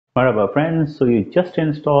Marhaba friends, so you just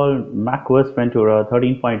installed macOS Ventura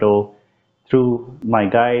 13.0 through my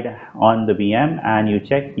guide on the VM and you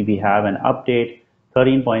check if we have an update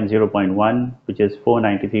 13.0.1 which is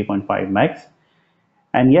 493.5 megs,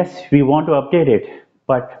 and yes, we want to update it,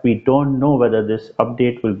 but we don't know whether this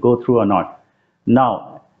update will go through or not.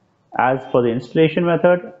 Now, as for the installation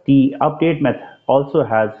method, the update method also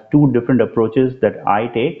has two different approaches that I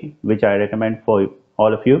take, which I recommend for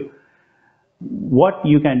all of you. What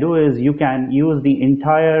you can do is you can use the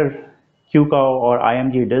entire QCOW or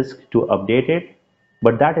IMG disk to update it,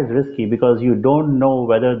 but that is risky because you don't know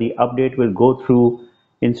whether the update will go through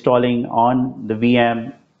installing on the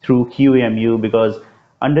VM through QEMU, because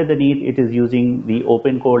underneath it is using the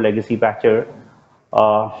open core legacy patcher.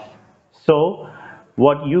 So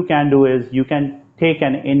what you can do is you can take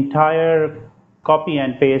an entire copy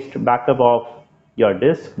and paste backup of your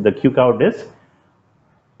disk, the QCOW disk.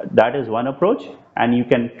 That is one approach, and you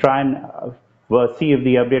can try and see if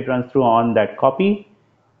the update runs through on that copy.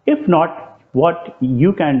 If not, what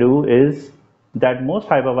you can do is that most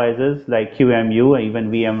hypervisors like QEMU, even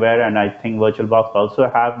VMware, and I think VirtualBox also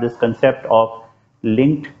have this concept of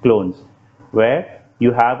linked clones, where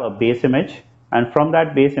you have a base image, and from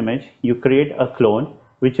that base image you create a clone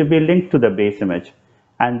which will be linked to the base image,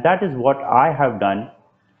 and that is what I have done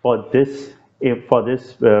for this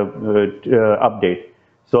update.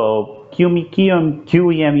 So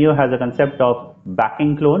QEMU has a concept of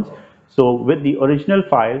backing clones. So with the original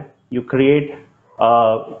file, you create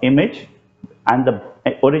image, and the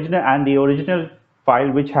original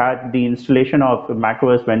file which had the installation of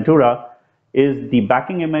macOS Ventura is the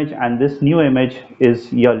backing image, and this new image is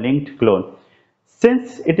your linked clone.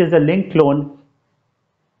 Since it is a linked clone,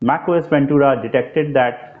 macOS Ventura detected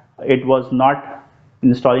that it was not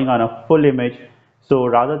installing on a full image, so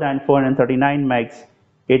rather than 439 megs,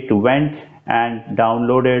 it went and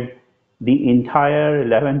downloaded the entire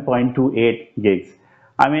 11.28 gigs.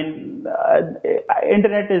 I mean,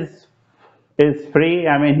 internet is free.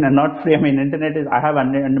 I mean, not free. I mean, internet is. I have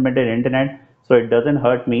unlimited internet, so it doesn't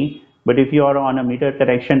hurt me. But if you are on a meter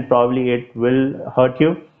connection, probably it will hurt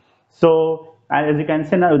you. So, and as you can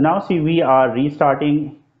see now see we are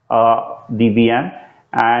restarting the VM,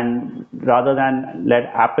 and rather than let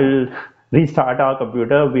Apple restart our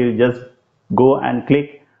computer, we'll just go and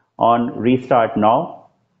click on restart now.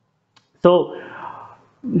 So,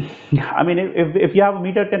 I mean, if you have a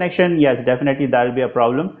meter connection, yes, definitely that will be a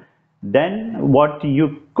problem. Then what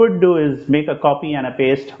you could do is make a copy and a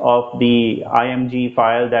paste of the IMG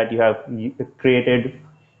file that you have created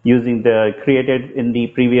created in the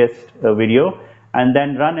previous video, and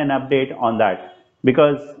then run an update on that,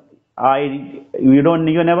 because you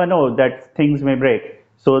never know that things may break.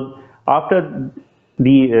 So after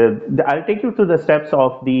I'll take you through the steps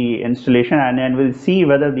of the installation, and then we'll see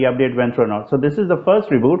whether the update went through or not. So this is the first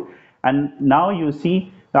reboot, and now you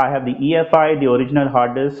see I have the EFI, the original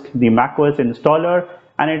hard disk, the macOS installer,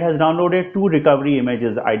 and it has downloaded two recovery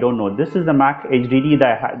images. I don't know. This is the Mac HDD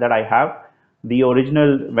that I have, the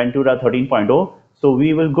original Ventura 13.0. So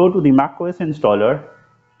we will go to the macOS installer,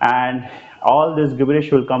 and all this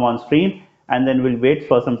gibberish will come on screen, and then we'll wait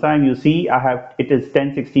for some time. You see I have, it is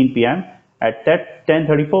 10:16 p.m. At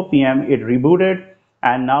 10:34 p.m. it rebooted,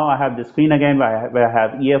 and now I have the screen again where I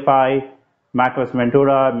have EFI, Mac OS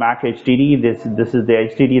Ventura, Mac HDD. This is the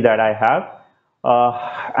HDD that I have,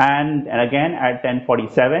 and again at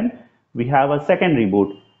 10:47 we have a second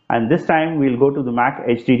reboot, and this time we'll go to the Mac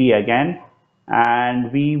HDD again,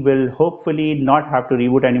 and we will hopefully not have to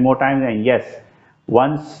reboot any more times. And yes,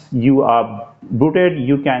 once you are booted,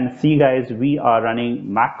 you can see, guys, we are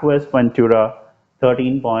running macOS Ventura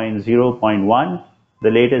 13.0.1,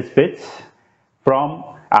 the latest bits from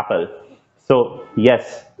Apple. So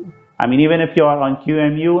yes, I mean, even if you are on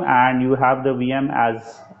QEMU and you have the VM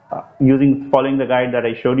as following the guide that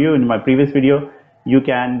I showed you in my previous video, you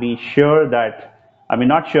can be sure that, I mean,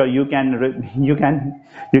 not sure, you can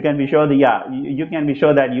be sure that, yeah, you can be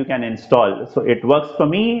sure that you can install. So it works for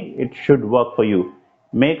me, it should work for you.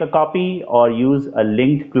 Make a copy or use a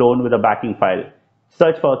linked clone with a backing file.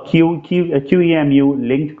 Search for QEMU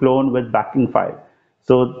linked clone with backing file.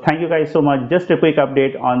 So thank you guys so much. Just a quick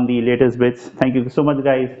update on the latest bits. Thank you so much,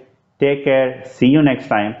 guys. Take care. See you next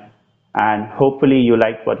time. And hopefully you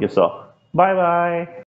liked what you saw. Bye bye.